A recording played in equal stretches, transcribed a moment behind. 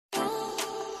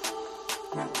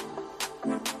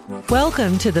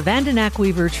Welcome to the Vandenack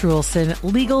Weaver Trulson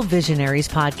Legal Visionaries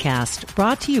podcast,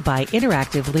 brought to you by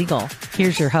Interactive Legal.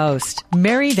 Here's your host,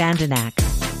 Mary Vandenack.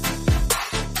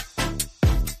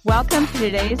 Welcome to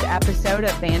today's episode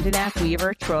of Vandenack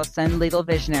Weaver Trulson Legal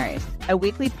Visionaries, a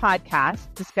weekly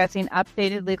podcast discussing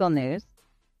updated legal news,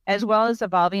 as well as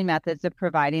evolving methods of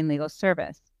providing legal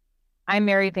service. I'm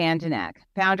Mary Vandenack,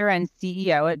 founder and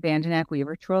CEO at Vandenack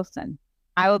Weaver Trulson.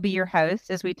 I will be your host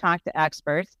as we talk to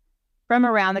experts from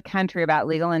around the country about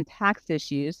legal and tax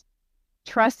issues,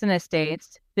 trust and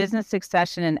estates, business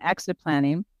succession and exit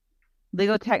planning,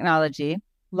 legal technology,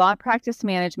 law practice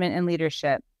management and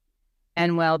leadership,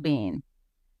 and well-being.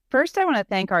 First, I want to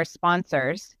thank our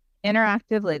sponsors,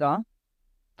 Interactive Legal,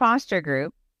 Foster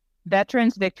Group,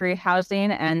 Veterans Victory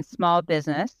Housing and Small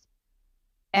Business,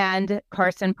 and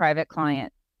Carson Private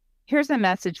Client. Here's a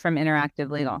message from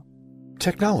Interactive Legal.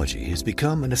 Technology has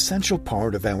become an essential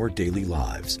part of our daily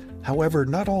lives. However,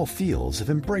 not all fields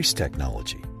have embraced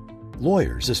technology.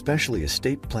 Lawyers, especially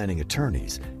estate planning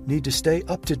attorneys, need to stay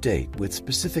up to date with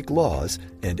specific laws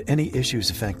and any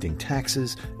issues affecting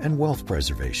taxes and wealth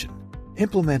preservation.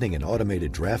 Implementing an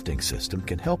automated drafting system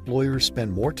can help lawyers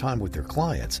spend more time with their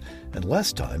clients and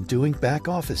less time doing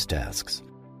back-office tasks.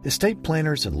 Estate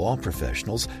planners and law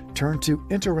professionals turn to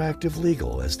Interactive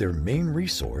Legal as their main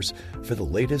resource for the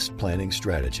latest planning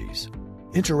strategies.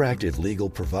 Interactive Legal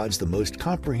provides the most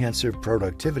comprehensive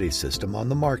productivity system on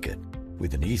the market,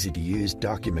 with an easy-to-use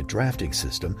document drafting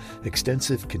system,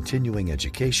 extensive continuing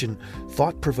education,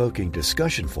 thought-provoking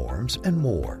discussion forums, and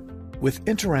more. With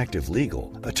Interactive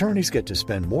Legal, attorneys get to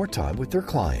spend more time with their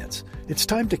clients. It's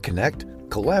time to connect,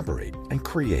 collaborate, and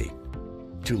create.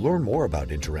 To learn more about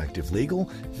Interactive Legal,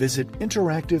 visit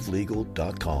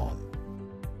interactivelegal.com.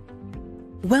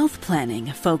 Wealth planning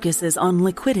focuses on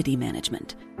liquidity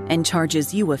management and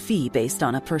charges you a fee based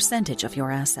on a percentage of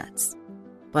your assets.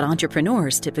 But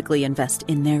entrepreneurs typically invest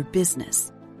in their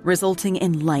business, resulting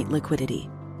in light liquidity.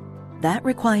 That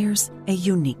requires a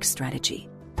unique strategy.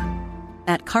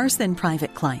 At Carson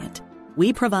Private Client,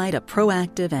 we provide a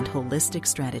proactive and holistic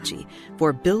strategy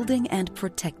for building and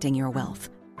protecting your wealth.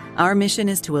 Our mission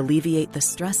is to alleviate the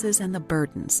stresses and the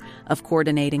burdens of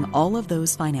coordinating all of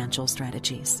those financial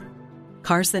strategies.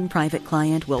 Carson Private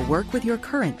Client will work with your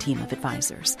current team of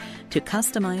advisors to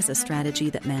customize a strategy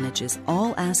that manages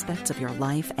all aspects of your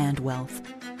life and wealth,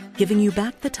 giving you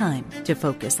back the time to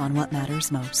focus on what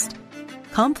matters most.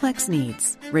 Complex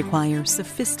needs require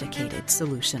sophisticated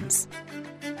solutions.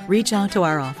 Reach out to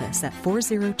our office at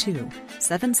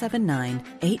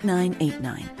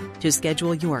 402-779-8989 to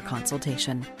schedule your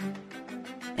consultation.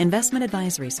 Investment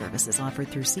advisory services offered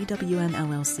through CWM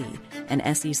LLC, an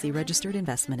SEC-registered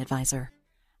investment advisor.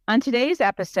 On today's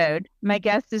episode, my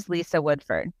guest is Lisa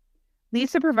Woodford.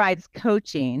 Lisa provides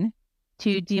coaching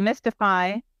to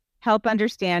demystify, help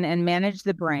understand, and manage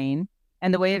the brain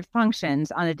and the way it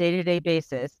functions on a day-to-day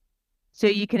basis so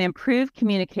you can improve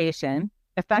communication,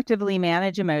 effectively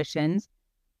manage emotions,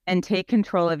 and take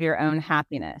control of your own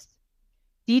happiness.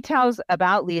 Details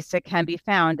about Lisa can be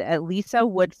found at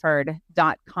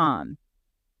lisawoodford.com.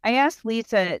 I asked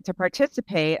Lisa to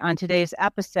participate on today's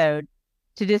episode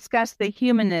to discuss the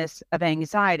humanness of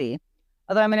anxiety.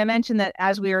 Although I'm going to mention that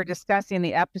as we were discussing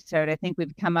the episode, I think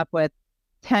we've come up with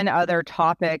 10 other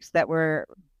topics that we're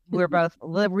both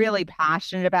really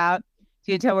passionate about.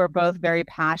 So you can tell we're both very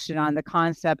passionate on the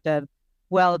concept of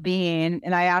well-being.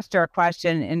 And I asked her a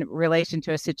question in relation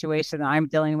to a situation that I'm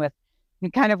dealing with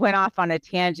and kind of went off on a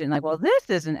tangent like, well, this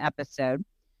is an episode.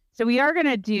 So we are going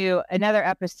to do another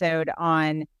episode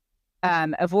on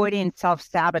avoiding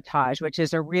self-sabotage, which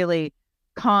is a really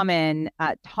common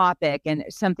topic and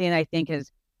something I think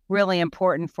is really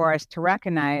important for us to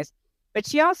recognize. But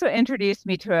she also introduced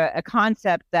me to a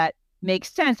concept that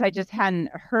makes sense. I just hadn't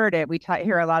heard it. We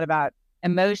hear a lot about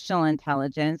emotional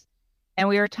intelligence. And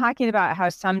we were talking about how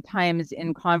sometimes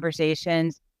in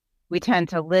conversations, we tend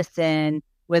to listen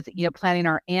with, planning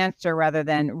our answer rather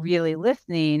than really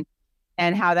listening,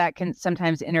 and how that can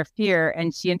sometimes interfere.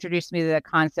 And she introduced me to the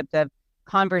concept of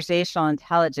conversational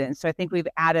intelligence. So I think we've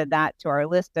added that to our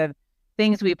list of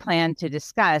things we plan to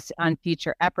discuss on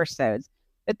future episodes.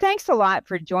 But thanks a lot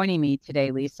for joining me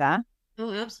today, Lisa.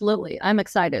 Oh, absolutely. I'm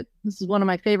excited. This is one of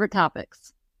my favorite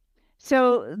topics.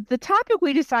 So the topic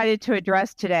we decided to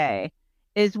address today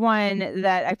is one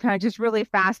that I found just really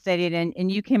fascinating, and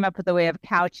you came up with a way of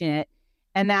couching it,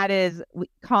 and that is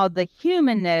called the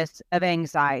humanness of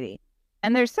anxiety.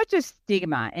 And there's such a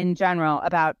stigma in general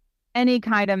about any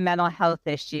kind of mental health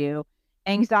issue,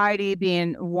 anxiety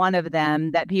being one of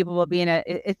them, that people will be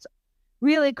it's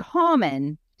really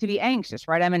common to be anxious,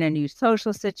 right? I'm in a new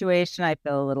social situation. I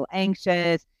feel a little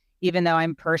anxious, even though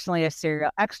I'm personally a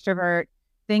serial extrovert,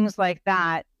 things like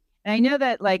that. And I know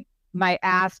that like my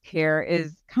ask here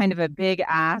is kind of a big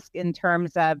ask in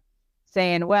terms of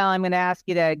saying, well, I'm going to ask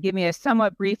you to give me a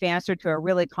somewhat brief answer to a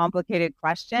really complicated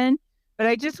question. But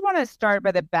I just want to start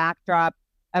by the backdrop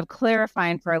of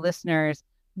clarifying for our listeners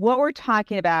what we're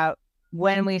talking about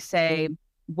when we say,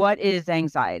 what is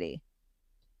anxiety?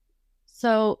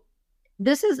 So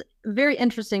this is very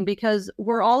interesting because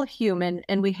we're all human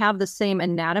and we have the same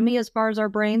anatomy as far as our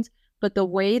brains, but the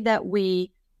way that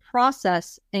we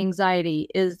process anxiety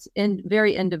is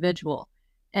very individual.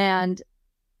 And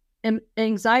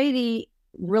anxiety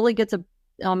really gets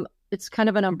it's kind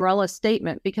of an umbrella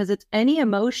statement because it's any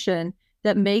emotion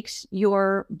that makes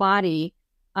your body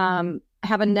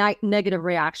have a negative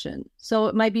reaction. So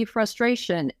it might be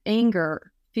frustration,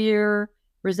 anger, fear,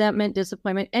 resentment,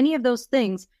 disappointment. Any of those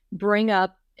things bring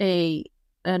up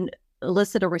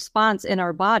elicit a response in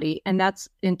our body, and that's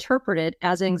interpreted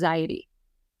as anxiety.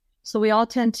 So we all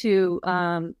tend to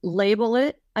label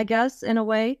it, I guess, in a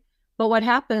way. But what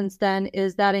happens then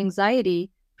is that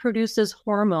anxiety produces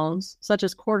hormones such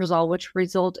as cortisol, which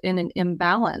result in an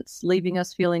imbalance, leaving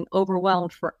us feeling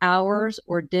overwhelmed for hours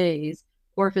or days.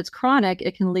 Or if it's chronic,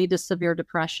 it can lead to severe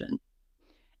depression.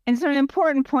 And so an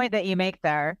important point that you make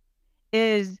there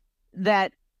is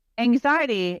that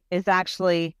anxiety is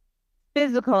actually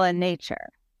physical in nature.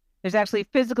 There's actually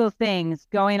physical things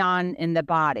going on in the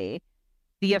body.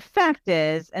 The effect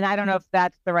is, and I don't know if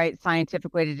that's the right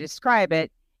scientific way to describe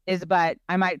it, but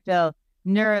I might feel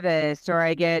nervous, or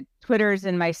I get twitters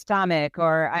in my stomach,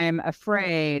 or I'm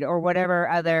afraid, or whatever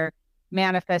other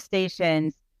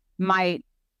manifestations might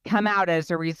come out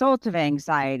as a result of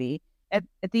anxiety. At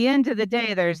the end of the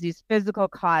day, there's these physical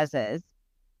causes.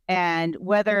 And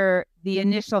whether the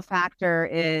initial factor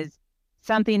is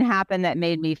something happened that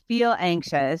made me feel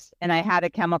anxious and I had a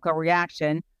chemical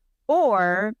reaction,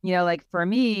 or, like for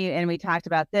me, and we talked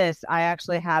about this, I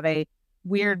actually have a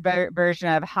weird version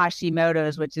of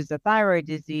Hashimoto's, which is a thyroid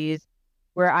disease,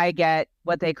 where I get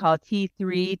what they call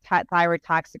T3 thyroid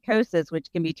toxicosis,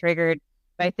 which can be triggered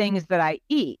by things that I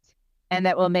eat and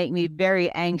that will make me very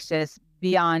anxious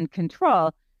beyond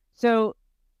control. So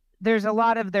there's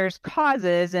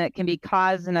causes, and it can be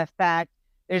cause and effect.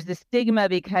 There's the stigma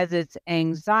because it's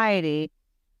anxiety.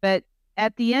 But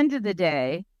at the end of the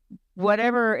day,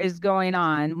 whatever is going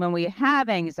on when we have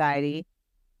anxiety,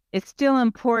 it's still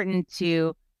important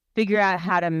to figure out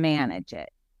how to manage it.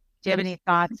 Do you have any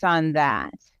thoughts on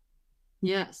that?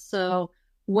 Yes. So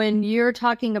when you're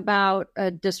talking about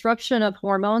a disruption of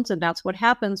hormones, and that's what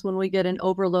happens when we get an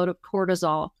overload of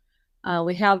cortisol,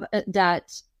 we have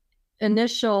that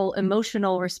initial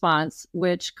emotional response,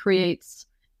 which creates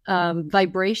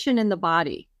vibration in the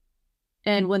body.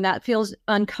 And when that feels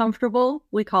uncomfortable,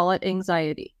 we call it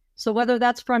anxiety. So whether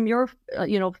that's from your,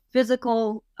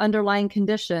 physical underlying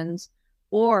conditions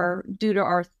or due to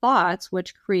our thoughts,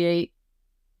 which create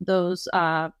those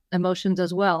emotions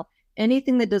as well,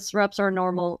 anything that disrupts our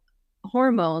normal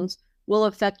hormones will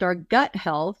affect our gut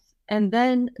health and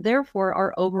then therefore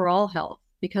our overall health,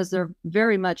 because they're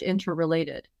very much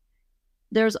interrelated.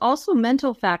 There's also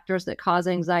mental factors that cause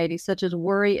anxiety, such as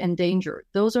worry and danger.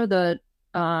 Those are the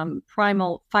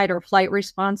primal fight or flight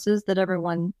responses that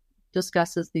everyone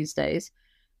discusses these days.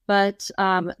 But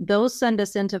those send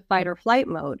us into fight or flight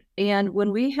mode. And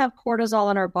when we have cortisol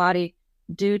in our body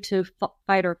due to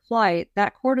fight or flight,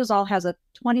 that cortisol has a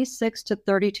 26 to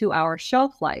 32 hour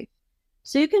shelf life.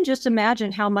 So you can just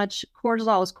imagine how much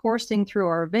cortisol is coursing through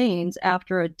our veins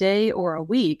after a day or a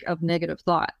week of negative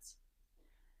thoughts.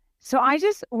 So I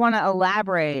just want to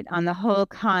elaborate on the whole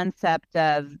concept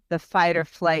of the fight or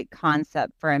flight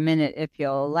concept for a minute, if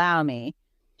you'll allow me.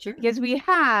 Sure. Because we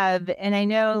have, and I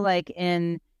know like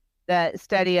in the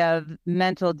study of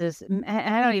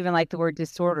I don't even like the word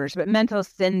disorders, but mental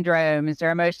syndromes or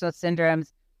emotional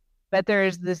syndromes, but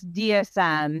there's this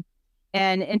DSM.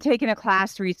 And in taking a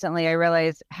class recently, I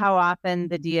realized how often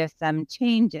the DSM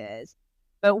changes.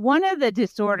 But one of the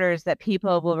disorders that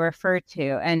people will refer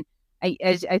to, and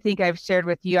as I think I've shared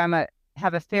with you,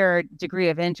 have a fair degree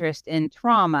of interest in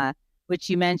trauma, which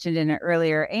you mentioned in an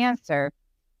earlier answer.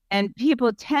 And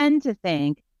people tend to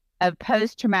think of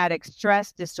post-traumatic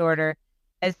stress disorder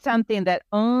as something that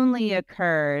only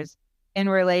occurs in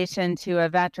relation to a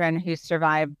veteran who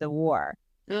survived the war.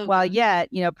 Okay. While yet,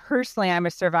 personally, I'm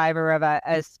a survivor of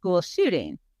a school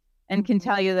shooting and can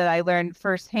tell you that I learned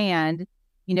firsthand,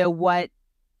 what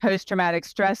post-traumatic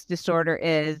stress disorder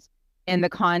is in the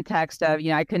context of,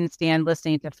 I couldn't stand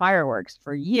listening to fireworks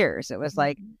for years. It was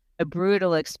like a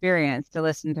brutal experience to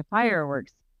listen to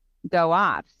fireworks. go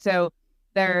off. So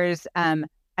there's,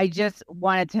 I just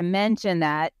wanted to mention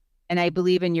that, and I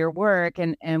believe in your work,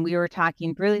 and we were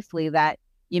talking briefly that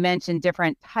you mentioned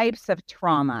different types of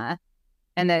trauma,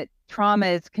 and that trauma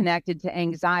is connected to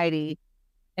anxiety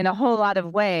in a whole lot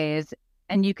of ways.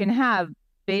 And you can have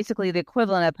basically the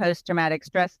equivalent of post-traumatic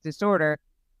stress disorder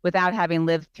without having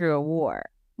lived through a war.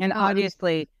 And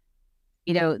obviously,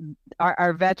 you know,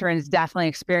 our veterans definitely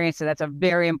experience it. That's a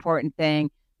very important thing.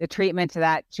 The treatment to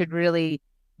that should really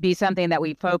be something that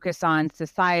we focus on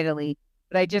societally.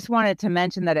 But I just wanted to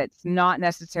mention that it's not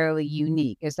necessarily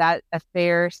unique. Is that a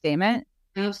fair statement?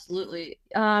 Absolutely.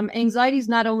 Anxiety is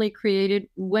not only created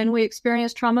when we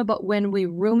experience trauma, but when we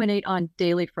ruminate on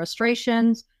daily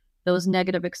frustrations, those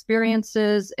negative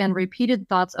experiences, and repeated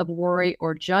thoughts of worry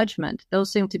or judgment.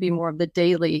 Those seem to be more of the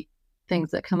daily things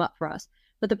that come up for us.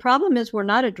 But the problem is we're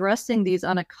not addressing these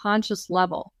on a conscious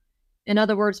level. In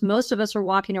other words, most of us are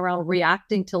walking around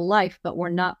reacting to life, but we're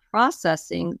not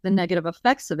processing the negative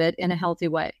effects of it in a healthy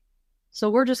way. So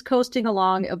we're just coasting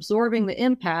along, absorbing the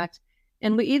impact,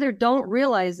 and we either don't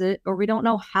realize it or we don't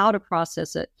know how to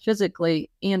process it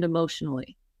physically and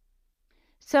emotionally.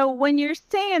 So when you're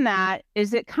saying that,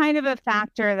 is it kind of a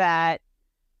factor that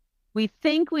we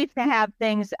think we have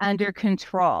things under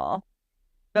control,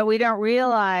 but we don't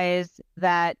realize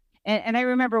that? And I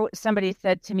remember what somebody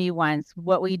said to me once,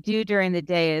 what we do during the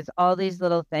day is all these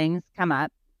little things come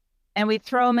up and we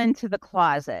throw them into the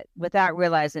closet without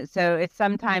realizing it. So it's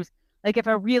sometimes like if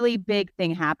a really big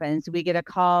thing happens, we get a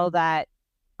call that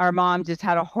our mom just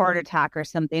had a heart attack or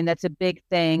something. That's a big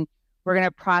thing. We're going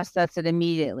to process it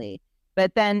immediately.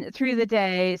 But then through the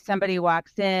day, somebody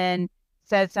walks in,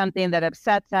 says something that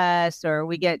upsets us, or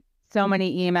we get so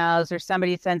many emails, or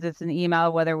somebody sends us an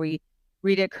email, whether we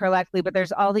read it correctly, but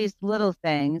there's all these little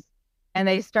things and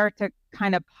they start to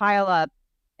kind of pile up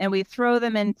and we throw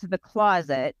them into the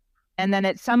closet. And then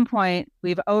at some point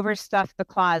we've overstuffed the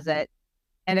closet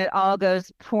and it all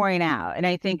goes pouring out. And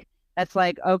I think that's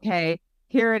like, okay,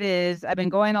 here it is. I've been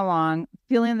going along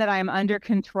feeling that I'm under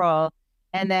control.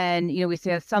 And then, you know, we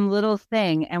say some little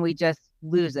thing and we just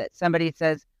lose it. Somebody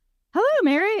says, "Hello,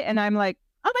 Mary." And I'm like,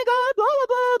 "Oh my God, blah, blah,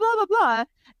 blah, blah, blah, blah."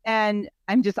 And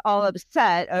I'm just all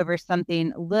upset over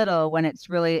something little when it's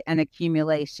really an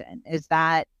accumulation. Is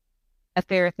that a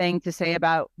fair thing to say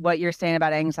about what you're saying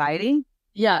about anxiety?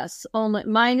 Yes. Only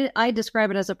mine, I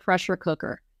describe it as a pressure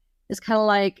cooker. It's kind of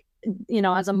like, you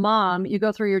know, as a mom, you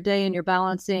go through your day and you're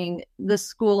balancing the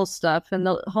school stuff and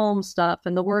the home stuff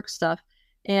and the work stuff.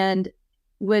 And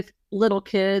with little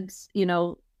kids, you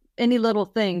know, any little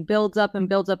thing builds up and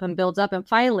builds up and builds up. And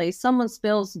finally, someone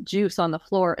spills juice on the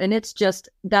floor. And it's just,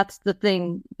 that's the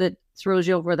thing that throws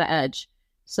you over the edge.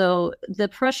 So the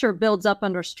pressure builds up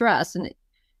under stress. And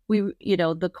we, you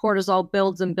know, the cortisol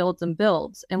builds and builds and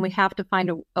builds. And we have to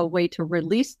find a way to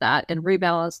release that and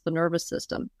rebalance the nervous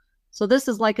system. So this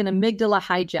is like an amygdala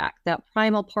hijack, that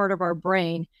primal part of our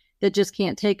brain that just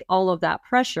can't take all of that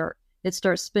pressure. It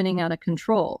starts spinning out of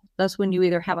control. That's when you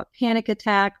either have a panic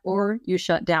attack or you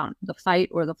shut down, the fight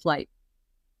or the flight.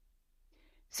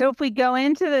 So if we go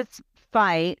into this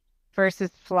fight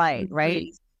versus flight, right?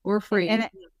 We're free. And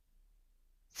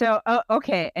so,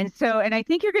 okay. And I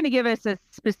think you're going to give us a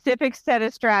specific set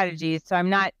of strategies. So I'm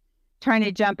not trying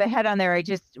to jump ahead on there. I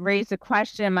just raised a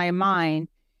question in my mind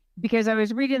because I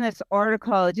was reading this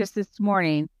article just this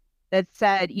morning that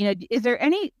said, you know, is there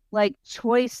any like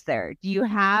choice there? Do you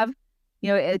have,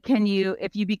 you know, can you,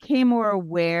 if you became more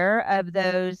aware of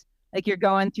those, like you're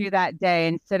going through that day,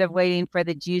 instead of waiting for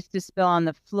the juice to spill on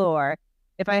the floor,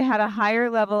 if I had a higher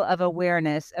level of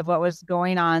awareness of what was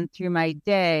going on through my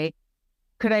day,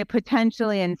 could I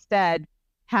potentially instead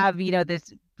have, you know,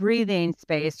 this breathing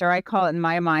space, or I call it in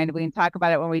my mind, we can talk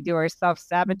about it when we do our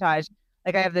self-sabotage.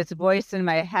 Like I have this voice in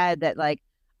my head that like,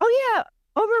 oh yeah,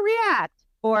 overreact.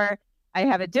 Or I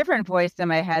have a different voice in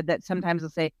my head that sometimes will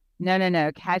say,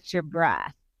 no, catch your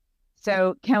breath.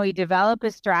 So can we develop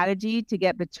a strategy to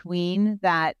get between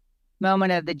that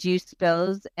moment of the juice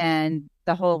spills and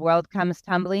the whole world comes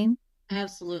tumbling?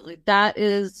 Absolutely.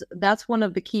 That's one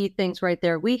of the key things right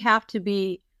there. We have to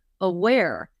be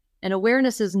aware, and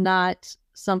awareness is not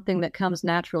something that comes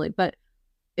naturally. But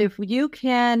if you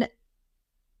can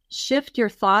shift your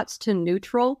thoughts to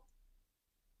neutral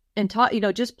and talk, you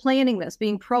know, just planning this,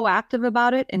 being proactive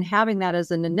about it and having that as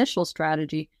an initial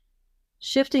strategy,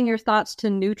 shifting your thoughts to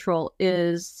neutral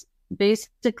is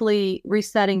basically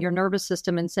resetting your nervous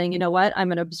system and saying, you know what,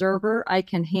 I'm an observer. I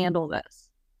can handle this.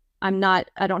 I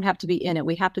don't have to be in it.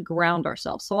 We have to ground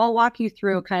ourselves. So I'll walk you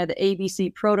through kind of the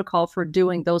ABC protocol for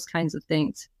doing those kinds of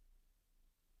things.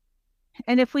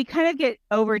 And if we kind of get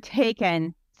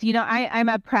overtaken, So, I'm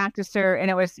a practicer, and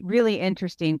it was really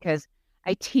interesting because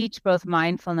I teach both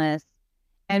mindfulness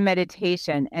and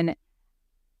meditation. And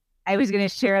I was going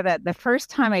to share that the first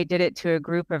time I did it to a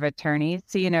group of attorneys,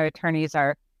 so, attorneys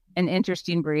are an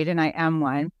interesting breed, and I am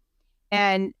one.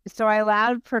 And so I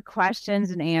allowed for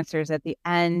questions and answers at the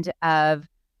end of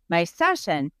my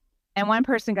session. And one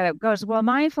person goes, well,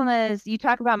 mindfulness, you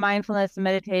talk about mindfulness and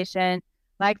meditation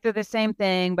like they're the same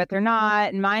thing, but they're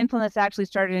not. And mindfulness actually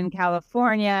started in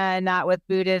California, not with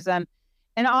Buddhism.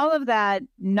 And all of that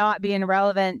not being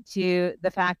relevant to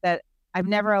the fact that I've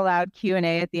never allowed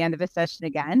Q&A at the end of a session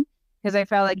again, because I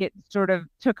felt like it sort of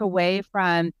took away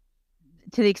from,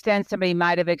 to the extent somebody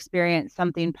might have experienced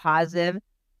something positive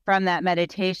from that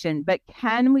meditation. But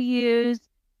can we use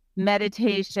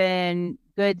meditation,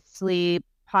 good sleep,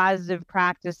 positive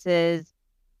practices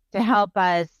to help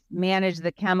us manage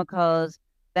the chemicals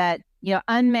that,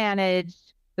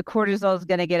 unmanaged, the cortisol is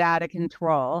going to get out of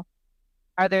control?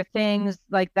 Are there things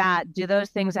like that? Do those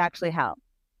things actually help?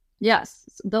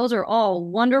 Yes, those are all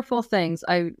wonderful things.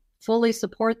 I fully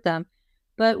support them.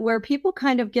 But where people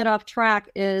kind of get off track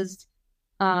is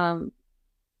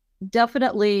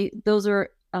definitely those are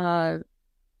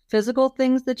physical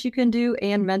things that you can do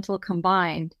and mental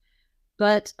combined.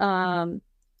 But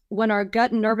when our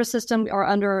gut and nervous system are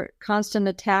under constant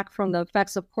attack from the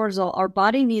effects of cortisol, our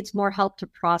body needs more help to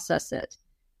process it.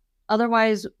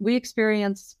 Otherwise, we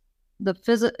experience the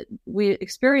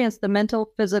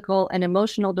mental, physical, and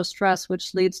emotional distress,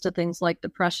 which leads to things like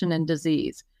depression and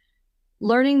disease.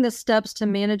 Learning the steps to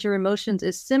manage your emotions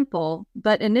is simple,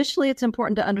 but initially it's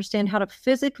important to understand how to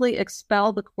physically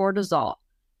expel the cortisol.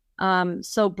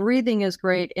 So breathing is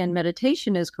great and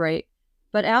meditation is great.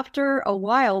 But after a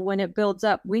while, when it builds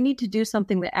up, we need to do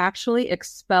something that actually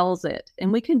expels it.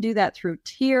 And we can do that through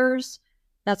tears.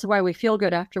 That's why we feel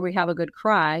good after we have a good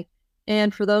cry.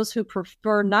 And for those who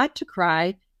prefer not to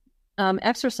cry,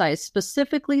 exercise,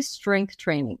 specifically strength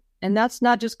training. And that's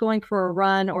not just going for a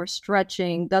run or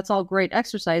stretching. That's all great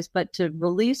exercise. But to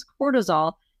release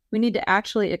cortisol, we need to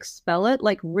actually expel it,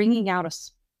 like wringing out a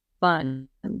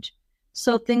sponge.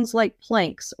 So things like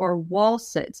planks or wall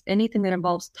sits, anything that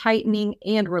involves tightening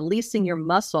and releasing your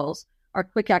muscles are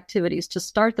quick activities to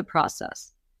start the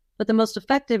process. But the most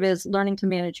effective is learning to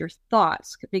manage your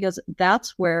thoughts, because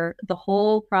that's where the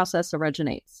whole process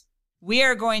originates. We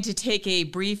are going to take a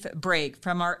brief break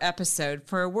from our episode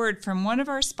for a word from one of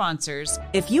our sponsors.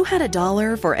 If you had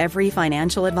 $1 for every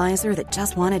financial advisor that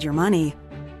just wanted your money,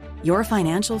 your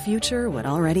financial future would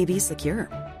already be secure.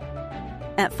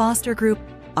 At Foster Group,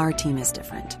 our team is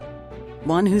different.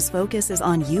 One whose focus is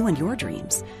on you and your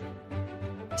dreams.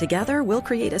 Together, we'll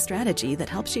create a strategy that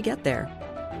helps you get there,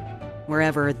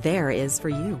 wherever there is for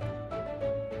you.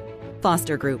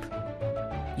 Foster Group,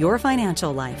 your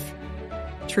financial life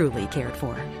truly cared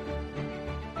for.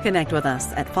 Connect with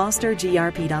us at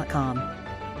fostergrp.com.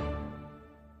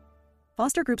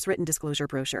 Foster Group's written disclosure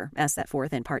brochure, as set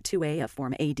forth in Part 2A of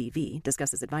Form ADV,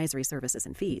 discusses advisory services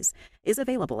and fees, is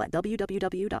available at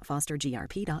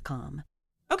www.fostergrp.com.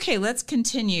 Okay, let's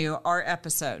continue our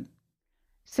episode.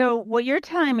 So what you're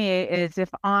telling me is if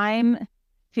I'm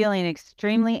feeling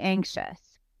extremely anxious,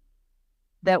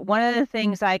 that one of the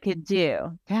things I could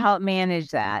do to help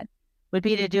manage that would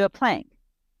be to do a plank.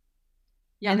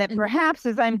 Yeah, and that perhaps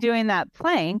as I'm doing that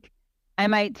plank, I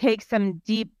might take some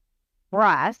deep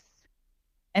breaths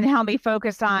and help me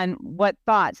focus on what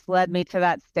thoughts led me to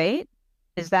that state.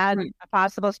 Is that a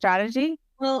possible strategy?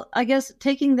 Well, I guess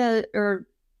doing the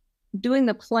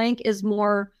plank is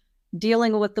more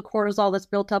dealing with the cortisol that's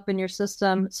built up in your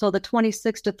system. So the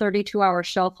 26 to 32 hour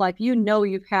shelf life,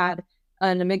 you've had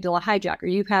an amygdala hijack or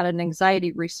you've had an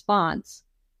anxiety response.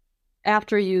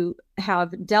 After you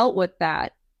have dealt with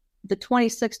that, the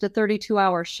 26 to 32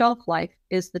 hour shelf life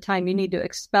is the time you need to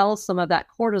expel some of that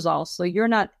cortisol. So you're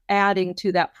not adding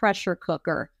to that pressure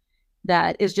cooker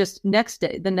that is just next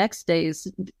day. The next day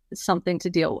is something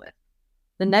to deal with.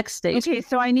 The next stage. Okay,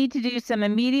 so I need to do some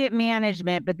immediate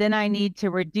management, but then I need to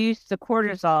reduce the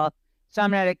cortisol so I'm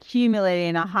not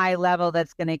accumulating a high level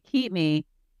that's going to keep me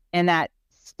in that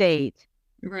state.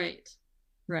 Right.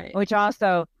 Which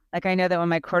also, like, I know that when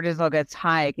my cortisol gets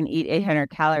high, I can eat 800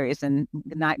 calories and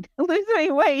not lose any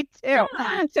weight too. Yeah.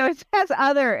 So it's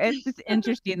just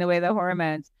interesting the way the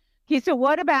hormones. Okay, so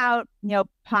what about,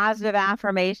 positive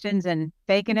affirmations and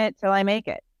faking it till I make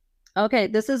it? Okay,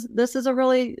 this is a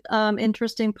really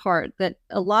interesting part that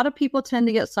a lot of people tend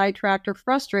to get sidetracked or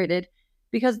frustrated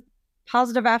because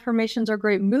positive affirmations are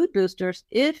great mood boosters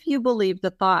if you believe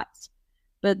the thoughts.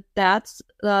 But that's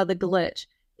the glitch.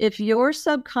 If your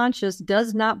subconscious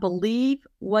does not believe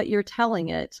what you're telling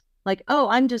it, like, oh,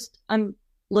 I'm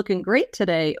looking great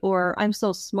today, or I'm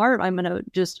so smart, I'm going to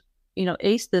just,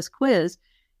 ace this quiz,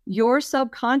 your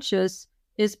subconscious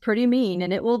is pretty mean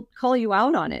and it will call you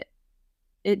out on it.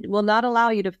 It will not allow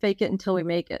you to fake it until we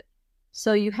make it.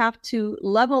 So you have to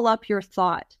level up your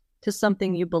thought to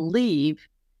something you believe,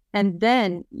 and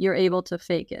then you're able to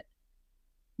fake it.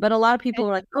 But a lot of people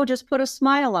are like, oh, just put a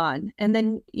smile on, and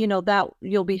then, that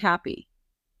you'll be happy.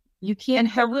 You can't.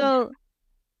 And so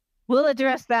we'll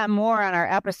address that more on our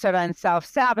episode on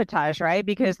self-sabotage, right?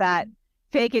 Because that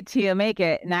fake it till you make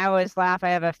it. And I always laugh. I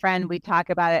have a friend, we talk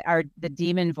about it, the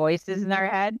demon voices in our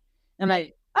head. I'm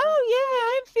like, oh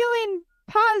yeah, I'm feeling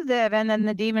positive. And then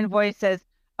the demon voice says,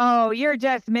 oh, you're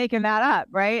just making that up,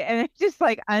 right? And it just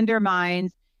like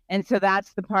undermines. And so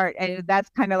that's the part, and that's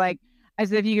kind of like,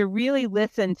 as if you could really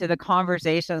listen to the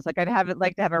conversations. Like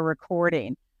like to have a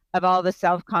recording of all the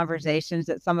self conversations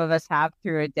that some of us have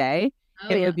through a day.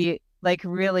 It would be like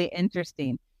really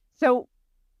interesting. So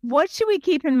what should we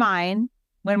keep in mind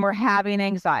when we're having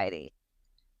anxiety?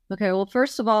 Okay. Well,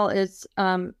 first of all, is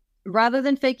rather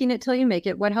than faking it till you make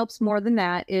it, what helps more than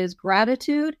that is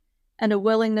gratitude and a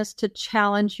willingness to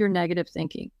challenge your negative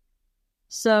thinking.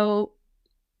 So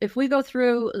if we go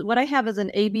through, what I have is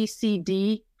an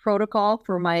ABCD protocol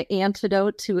for my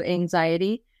antidote to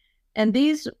anxiety, and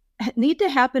these need to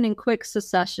happen in quick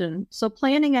succession. So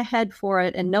planning ahead for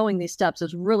it and knowing these steps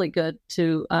is really good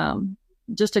to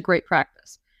just a great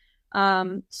practice.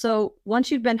 So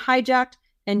once you've been hijacked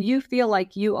and you feel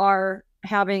like you are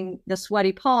having the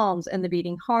sweaty palms and the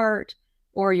beating heart,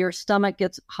 or your stomach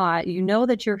gets hot, you know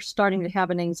that you're starting to have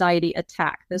an anxiety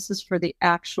attack. This is for the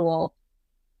actual,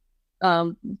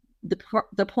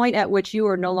 the point at which you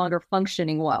are no longer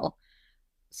functioning well.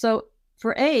 So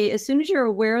for A, as soon as you're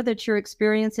aware that you're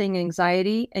experiencing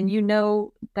anxiety and you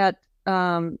know that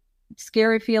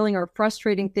scary feeling or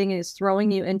frustrating thing is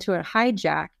throwing you into a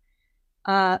hijack,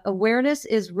 awareness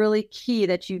is really key,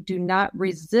 that you do not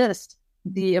resist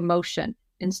the emotion.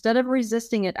 Instead of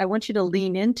resisting it, I want you to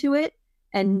lean into it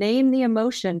and name the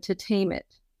emotion to tame it.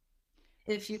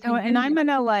 If you can, and I'm going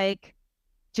to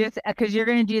just because you're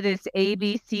going to do this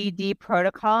ABCD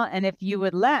protocol. And if you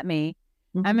would let me,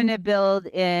 I'm going to build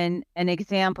in an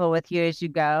example with you as you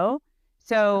go.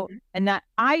 So, and that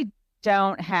I'm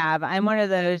one of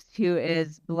those who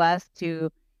is blessed to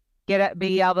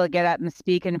be able to get up and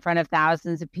speak in front of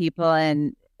thousands of people.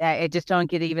 And I just don't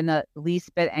get even the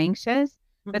least bit anxious,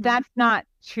 but that's not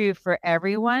true for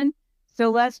everyone. So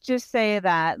let's just say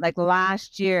that like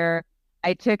last year,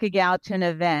 I took a gal to an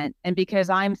event, and because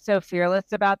I'm so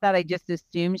fearless about that, I just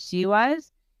assumed she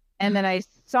was. And then I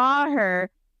saw her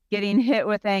getting hit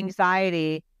with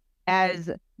anxiety as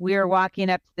we were walking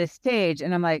up to the stage.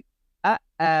 And I'm like,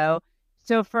 uh-oh.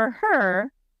 So for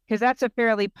her, because that's a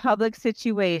fairly public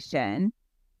situation,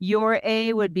 your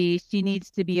A would be she needs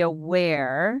to be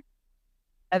aware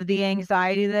of the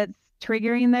anxiety that's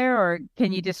triggering there. Or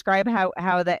can you describe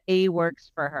how the A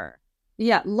works for her?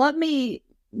 Yeah, let me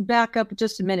back up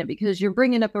just a minute, because you're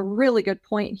bringing up a really good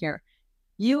point here.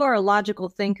 You are a logical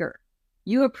thinker.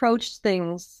 You approach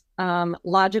things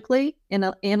logically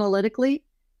and analytically.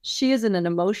 She isn't an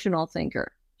emotional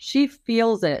thinker. She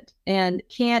feels it and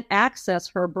can't access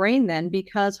her brain then,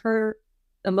 because her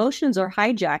emotions are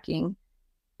hijacking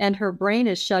and her brain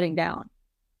is shutting down.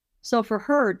 So for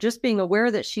her, just being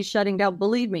aware that she's shutting down,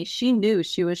 believe me, she knew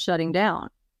she was shutting down.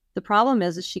 The problem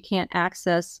is she can't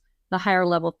access the higher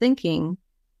level thinking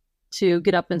to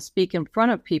get up and speak in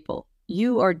front of people.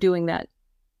 You are doing that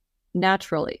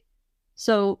naturally.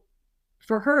 So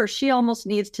for her, she almost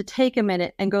needs to take a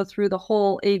minute and go through the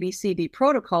whole ABCD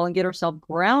protocol and get herself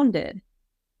grounded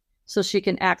so she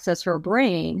can access her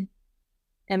brain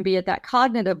and be at that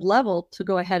cognitive level to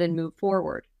go ahead and move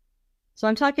forward. So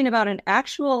I'm talking about an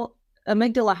actual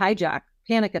amygdala hijack,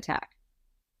 panic attack.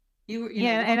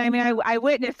 And I mean, I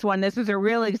witnessed one. This was a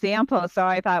real example. So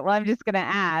I thought, well, I'm just going to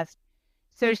ask.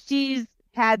 So she's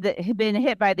been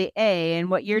hit by the A, and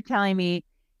what you're telling me,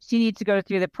 she needs to go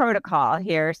through the protocol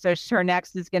here. So her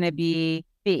next is going to be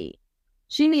B.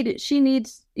 She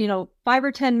needs, 5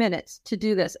 or 10 minutes to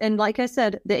do this. And like I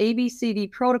said, the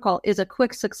ABCD protocol is a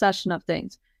quick succession of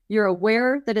things. You're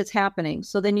aware that it's happening.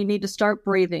 So then you need to start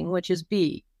breathing, which is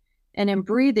B. And in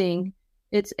breathing,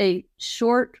 it's a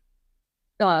short,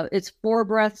 it's 4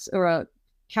 breaths, or a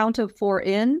count of 4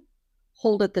 in,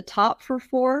 hold at the top for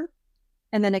 4,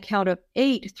 and then a count of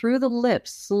 8 through the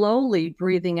lips, slowly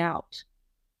breathing out.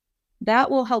 That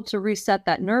will help to reset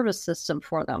that nervous system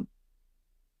for them.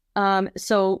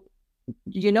 So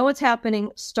you know what's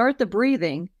happening, start the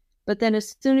breathing, but then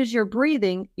as soon as you're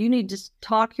breathing, you need to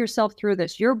talk yourself through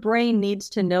this. Your brain needs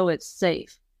to know it's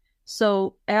safe.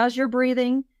 So as you're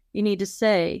breathing, You need to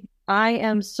say, I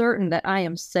am certain that I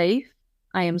am safe,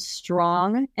 I am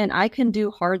strong, and I can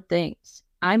do hard things.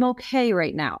 I'm okay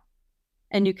right now.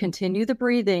 And you continue the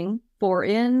breathing, 4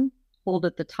 in, hold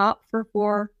at the top for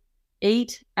 4,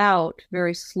 8 out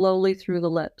very slowly through the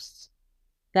lips.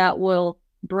 That will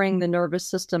bring the nervous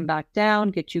system back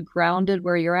down, get you grounded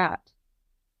where you're at.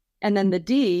 And then the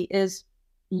D is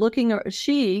looking at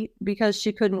because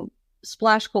she couldn't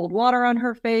splash cold water on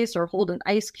her face or hold an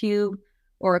ice cube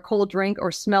or a cold drink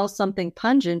or smell something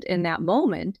pungent in that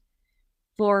moment.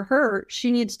 For her,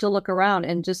 she needs to look around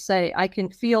and just say, I can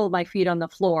feel my feet on the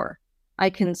floor. I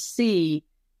can see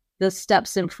the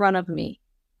steps in front of me.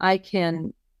 I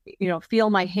can,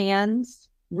 feel my hands,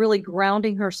 really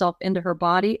grounding herself into her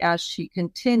body as she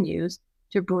continues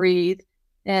to breathe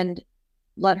and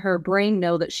let her brain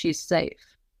know that she's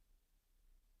safe.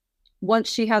 Once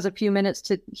she has a few minutes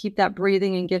to keep that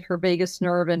breathing and get her vagus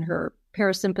nerve and her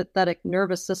parasympathetic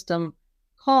nervous system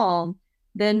calm,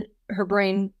 then her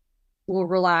brain will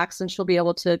relax and she'll be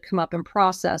able to come up and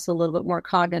process a little bit more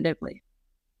cognitively.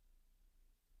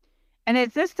 And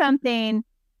is this something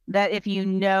that if you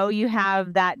know you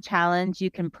have that challenge, you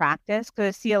can practice? Because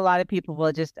I see a lot of people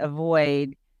will just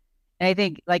avoid. And I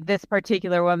think like this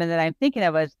particular woman that I'm thinking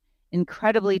of was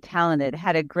incredibly talented,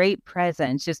 had a great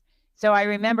presence. So I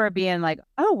remember being like,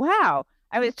 oh, wow,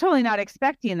 I was totally not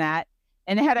expecting that.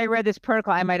 And had I read this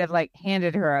protocol, I might have like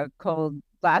handed her a cold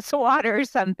glass of water or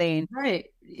something, right?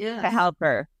 Yeah, to help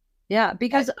her. Yeah,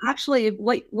 because actually,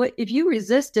 what if you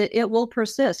resist it, it will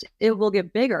persist. It will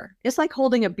get bigger. It's like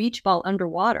holding a beach ball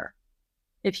underwater.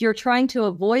 If you're trying to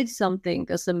avoid something,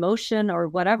 this emotion or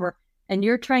whatever, and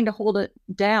you're trying to hold it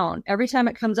down, every time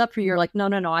it comes up for you, you're like, no,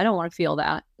 I don't want to feel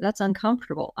that. That's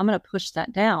uncomfortable. I'm going to push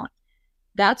that down.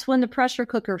 That's when the pressure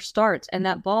cooker starts and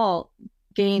that ball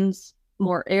gains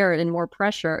more air and more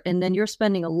pressure. And then you're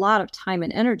spending a lot of time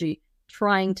and energy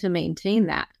trying to maintain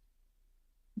that.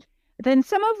 Then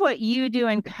some of what you do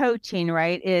in coaching,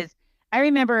 right, is I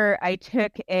remember I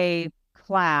took a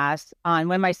class on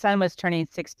when my son was turning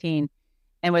 16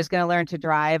 and was going to learn to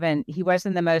drive. And he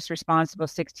wasn't the most responsible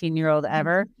 16-year-old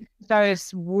ever. So I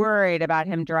was worried about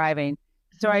him driving.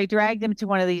 So I dragged him to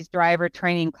one of these driver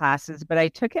training classes, but I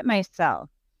took it myself.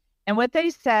 And what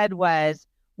they said was,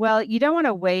 well, you don't want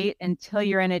to wait until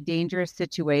you're in a dangerous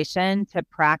situation to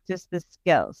practice the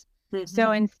skills. Mm-hmm.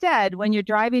 So instead, when you're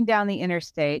driving down the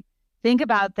interstate, think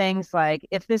about things like,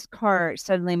 if this car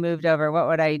suddenly moved over, what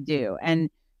would I do?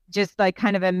 And just like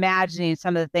kind of imagining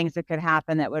some of the things that could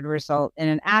happen that would result in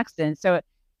an accident. So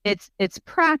it's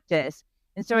practice.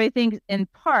 And so I think in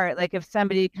part, like if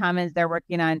somebody comments they're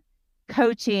working on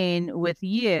coaching with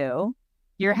you,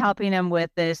 you're helping them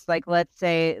with this. Like, let's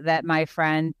say that my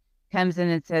friend comes in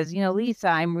and says, Lisa,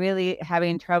 I'm really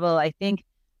having trouble. I think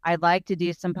I'd like to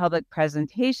do some public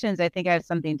presentations. I think I have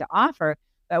something to offer.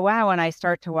 But wow, when I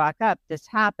start to walk up, this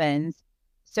happens.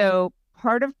 So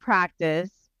part of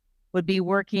practice would be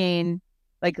working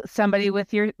like somebody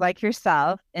with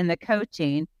yourself in the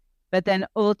coaching, but then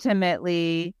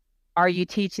ultimately, are you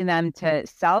teaching them to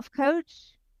self-coach?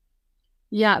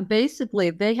 Yeah, basically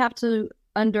they have to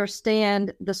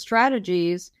understand the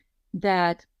strategies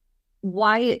that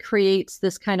why it creates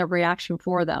this kind of reaction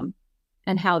for them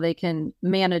and how they can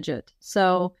manage it.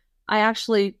 So I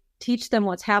actually teach them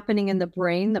what's happening in the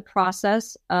brain, the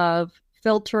process of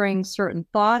filtering certain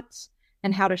thoughts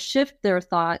and how to shift their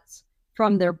thoughts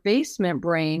from their basement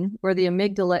brain where the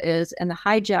amygdala is and the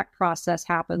hijack process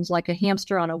happens like a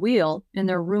hamster on a wheel and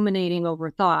they're ruminating over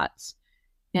thoughts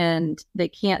and they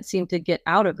can't seem to get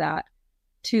out of that,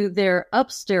 to their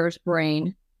upstairs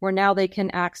brain where now they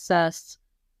can access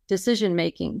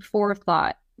decision-making,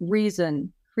 forethought,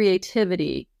 reason,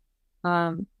 creativity.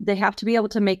 They have to be able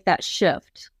to make that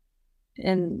shift.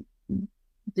 And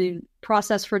the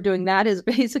process for doing that is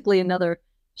basically another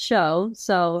show,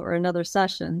 or another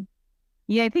session.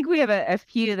 Yeah, I think we have a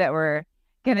few that we're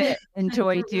going to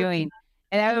enjoy doing.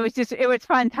 And it was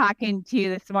fun talking to you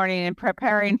this morning and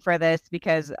preparing for this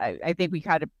because I think we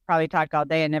had probably talked all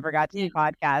day and never got to the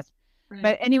podcast. Right.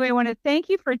 But anyway, I want to thank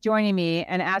you for joining me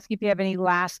and ask if you have any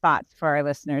last thoughts for our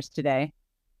listeners today.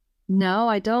 No,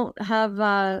 I don't have.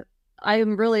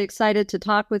 I'm really excited to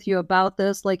talk with you about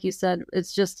this. Like you said,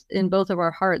 it's just in both of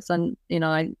our hearts. And,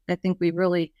 I think we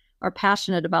really are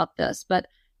passionate about this. But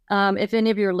if any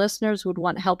of your listeners would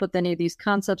want help with any of these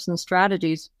concepts and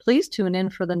strategies, please tune in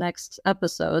for the next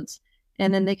episodes.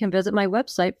 And then they can visit my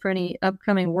website for any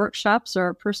upcoming workshops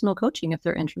or personal coaching if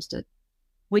they're interested.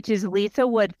 Which is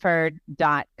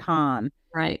lisawoodford.com.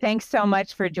 Right. Thanks so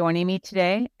much for joining me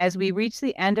today. As we reach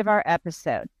the end of our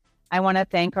episode, I want to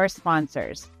thank our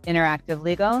sponsors, Interactive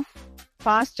Legal,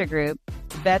 Foster Group,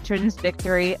 Veterans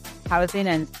Victory Housing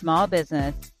and Small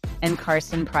Business, and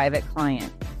Carson Private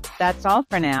Client. That's all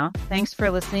for now. Thanks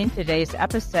for listening to today's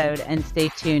episode, and stay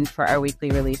tuned for our weekly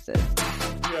releases.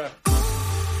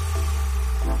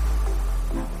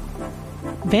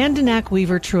 Vanden Ack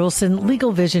Weaver Trulson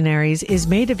Legal Visionaries is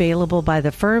made available by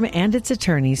the firm and its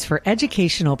attorneys for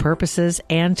educational purposes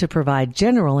and to provide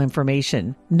general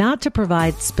information, not to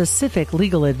provide specific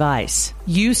legal advice.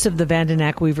 Use of the Vanden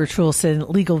Ack Weaver Trulson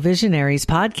Legal Visionaries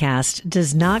podcast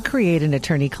does not create an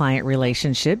attorney-client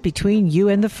relationship between you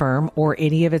and the firm or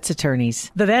any of its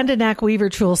attorneys. The Vanden Ack Weaver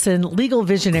Trulson Legal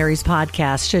Visionaries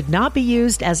podcast should not be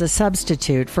used as a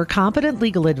substitute for competent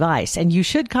legal advice, and you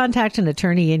should contact an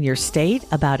attorney in your state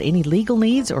about any legal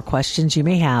needs or questions you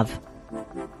may have.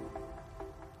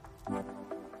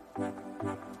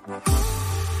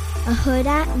 A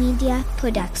Huda Media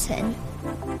Production.